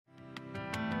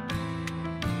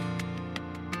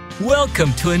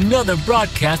Welcome to another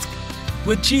broadcast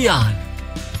with Gian.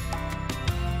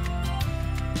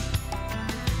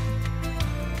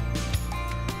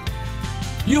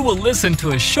 You will listen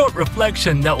to a short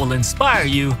reflection that will inspire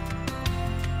you,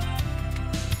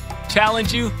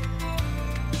 challenge you,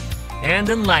 and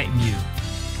enlighten you.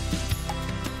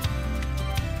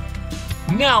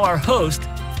 Now our host,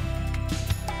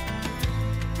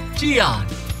 Gian.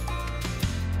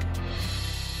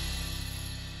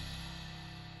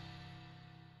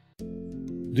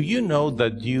 Do you know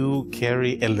that you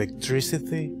carry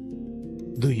electricity?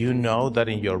 Do you know that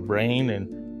in your brain and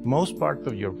most part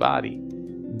of your body,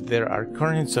 there are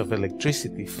currents of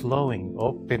electricity flowing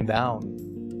up and down?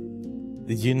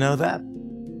 Did you know that?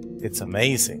 It's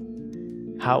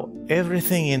amazing how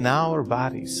everything in our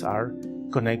bodies are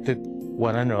connected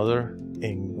one another,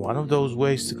 and one of those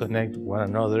ways to connect one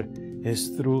another is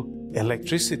through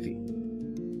electricity.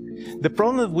 The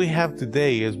problem that we have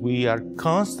today is we are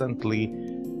constantly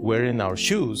wearing our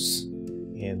shoes,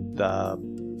 and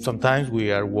sometimes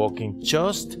we are walking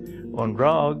just on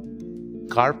rug,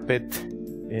 carpet,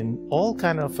 and all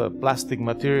kind of plastic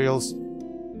materials,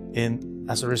 and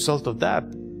as a result of that,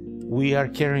 we are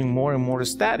carrying more and more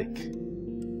static.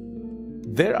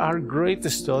 There are great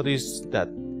studies that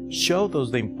show us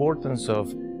the importance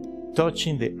of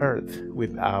touching the earth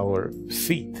with our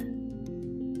feet.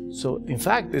 So in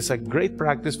fact, it's a great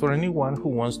practice for anyone who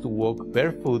wants to walk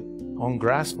barefoot on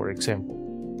grass, for example,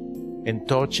 and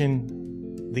touching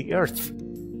the earth.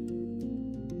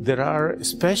 There are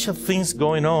special things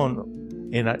going on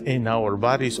in our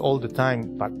bodies all the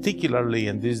time, particularly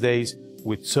in these days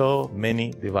with so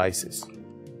many devices.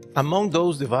 Among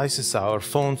those devices, our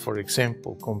phone, for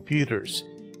example, computers,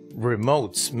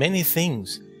 remotes, many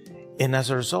things. And as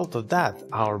a result of that,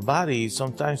 our body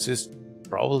sometimes is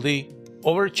probably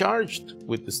overcharged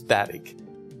with the static.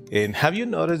 And have you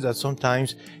noticed that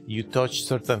sometimes you touch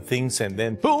certain things and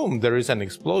then boom, there is an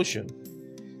explosion?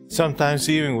 Sometimes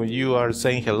even when you are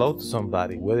saying hello to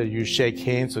somebody, whether you shake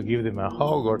hands or give them a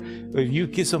hug, or if you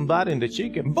kiss somebody in the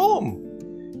cheek and boom,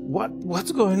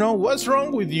 what's going on? What's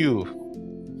wrong with you?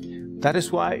 That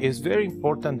is why it's very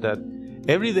important that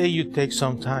every day you take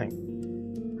some time,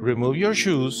 remove your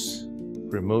shoes,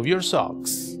 remove your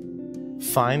socks,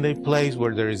 find a place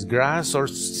where there is grass or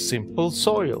simple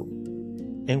soil,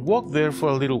 and walk there for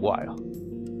a little while,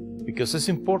 because it's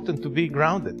important to be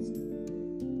grounded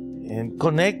and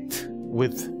connect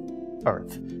with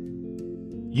earth.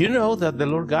 You know that the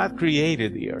Lord God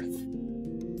created the earth,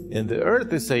 and the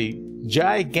earth is a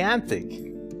gigantic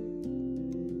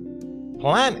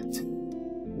planet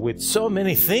with so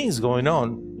many things going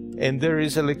on, and there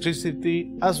is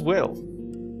electricity as well,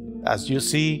 as you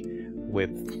see with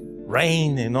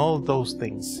rain and all those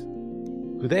things.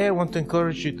 Today I want to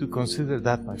encourage you to consider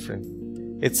that, my friend.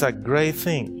 It's a great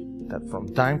thing that from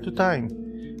time to time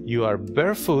you are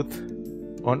barefoot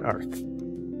on earth.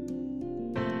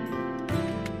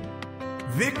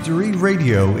 Victory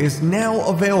Radio is now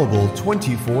available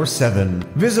 24/7.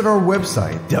 Visit our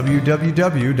website,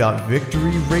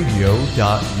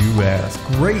 www.victoryradio.us.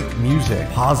 Great music,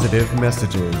 positive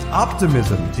messages,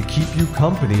 optimism to keep you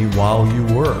company while you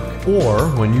work, or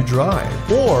when you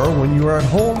drive, or when you are at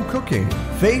home cooking.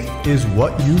 Faith is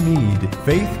what you need.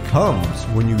 Faith comes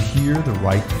when you hear the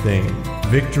right thing.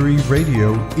 Victory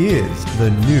Radio is the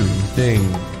new thing.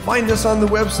 Find us on the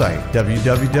website,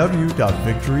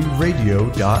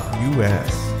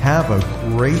 www.victoryradio.us. Have a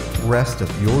great rest of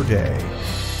your day.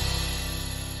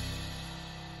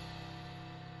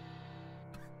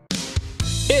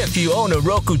 If you own a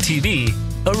Roku TV,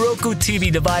 a Roku TV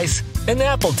device, an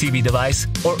Apple TV device,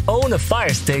 or own a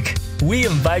Fire Stick, we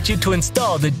invite you to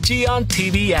install the Gian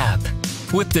TV app.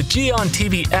 With the Gian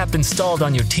TV app installed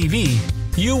on your TV,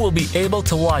 you will be able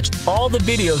to watch all the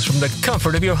videos from the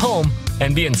comfort of your home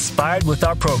and be inspired with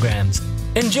our programs.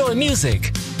 Enjoy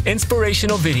music,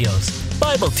 inspirational videos,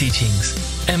 Bible teachings,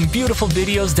 and beautiful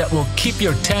videos that will keep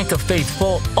your tank of faith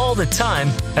full all the time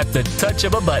at the touch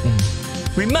of a button.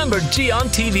 Remember Gian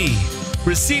TV.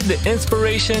 Receive the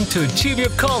inspiration to achieve your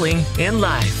calling in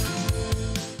life.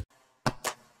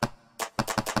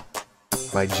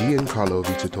 By Giancarlo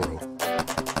Villatoro.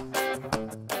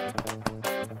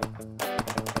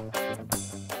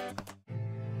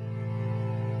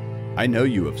 I know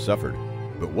you have suffered,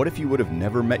 but what if you would have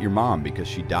never met your mom because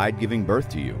she died giving birth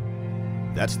to you?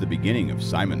 That's the beginning of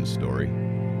Simon's story.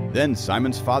 Then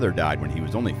Simon's father died when he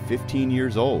was only 15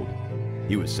 years old.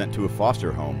 He was sent to a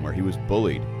foster home where he was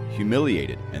bullied,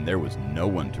 humiliated, and there was no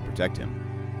one to protect him.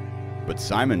 But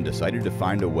Simon decided to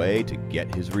find a way to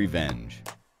get his revenge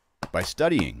by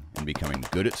studying and becoming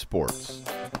good at sports.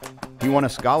 He won a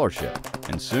scholarship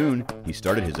and soon he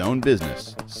started his own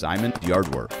business, Simon's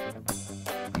Yardwork.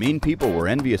 Mean people were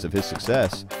envious of his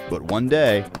success, but one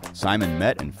day, Simon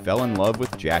met and fell in love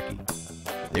with Jackie.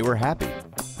 They were happy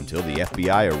until the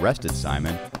FBI arrested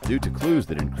Simon due to clues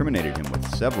that incriminated him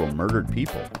with several murdered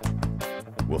people.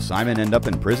 Will Simon end up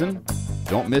in prison?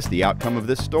 Don't miss the outcome of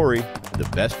this story, The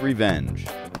Best Revenge,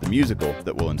 the musical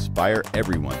that will inspire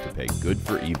everyone to pay good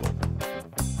for evil.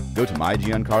 Go to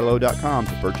mygiancarlo.com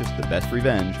to purchase The Best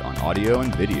Revenge on audio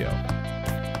and video.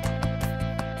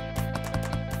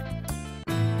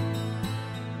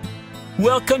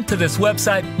 Welcome to this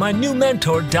website,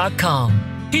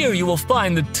 mynewmentor.com. Here you will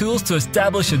find the tools to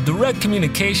establish a direct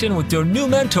communication with your new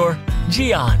mentor,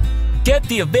 Gian. Get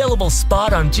the available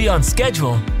spot on Gian's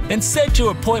schedule and set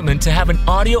your appointment to have an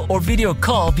audio or video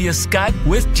call via Skype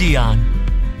with Gian.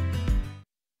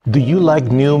 Do you like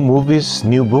new movies,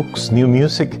 new books, new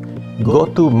music? Go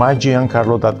to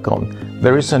mygiancarlo.com.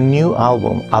 There is a new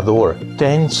album, Adore,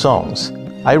 10 songs.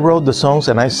 I wrote the songs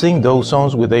and I sing those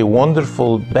songs with a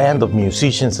wonderful band of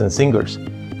musicians and singers.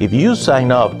 If you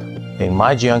sign up in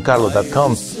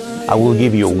mygiancarlo.com, I will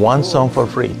give you one song for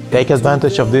free. Take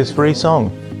advantage of this free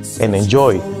song and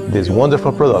enjoy this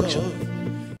wonderful production.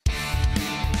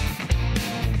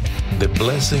 The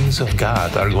blessings of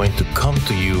God are going to come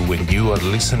to you when you are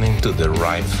listening to the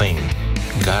right thing,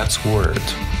 God's Word.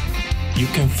 You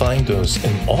can find us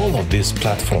in all of these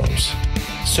platforms.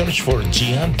 Search for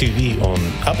Gian TV on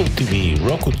Apple TV,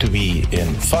 Roku TV,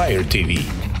 and Fire TV.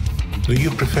 Do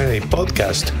you prefer a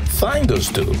podcast? Find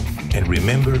those too. And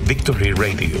remember Victory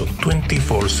Radio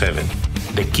 24/7.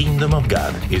 The kingdom of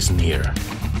God is near.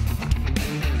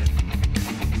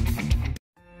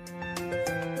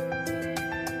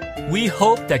 We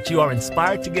hope that you are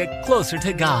inspired to get closer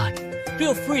to God.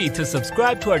 Feel free to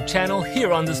subscribe to our channel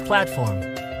here on this platform.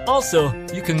 Also,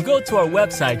 you can go to our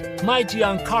website,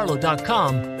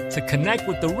 mygiancarlo.com, to connect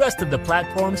with the rest of the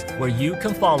platforms where you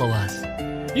can follow us.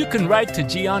 You can write to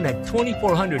Gian at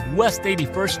 2400 West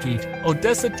 81st Street,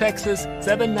 Odessa, Texas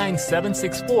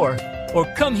 79764, or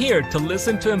come here to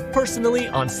listen to him personally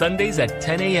on Sundays at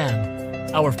 10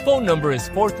 a.m. Our phone number is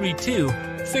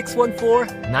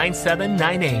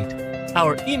 432-614-9798.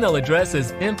 Our email address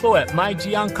is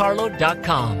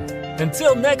info@mygiancarlo.com.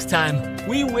 Until next time,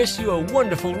 we wish you a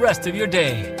wonderful rest of your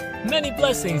day. Many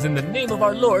blessings in the name of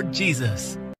our Lord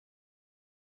Jesus.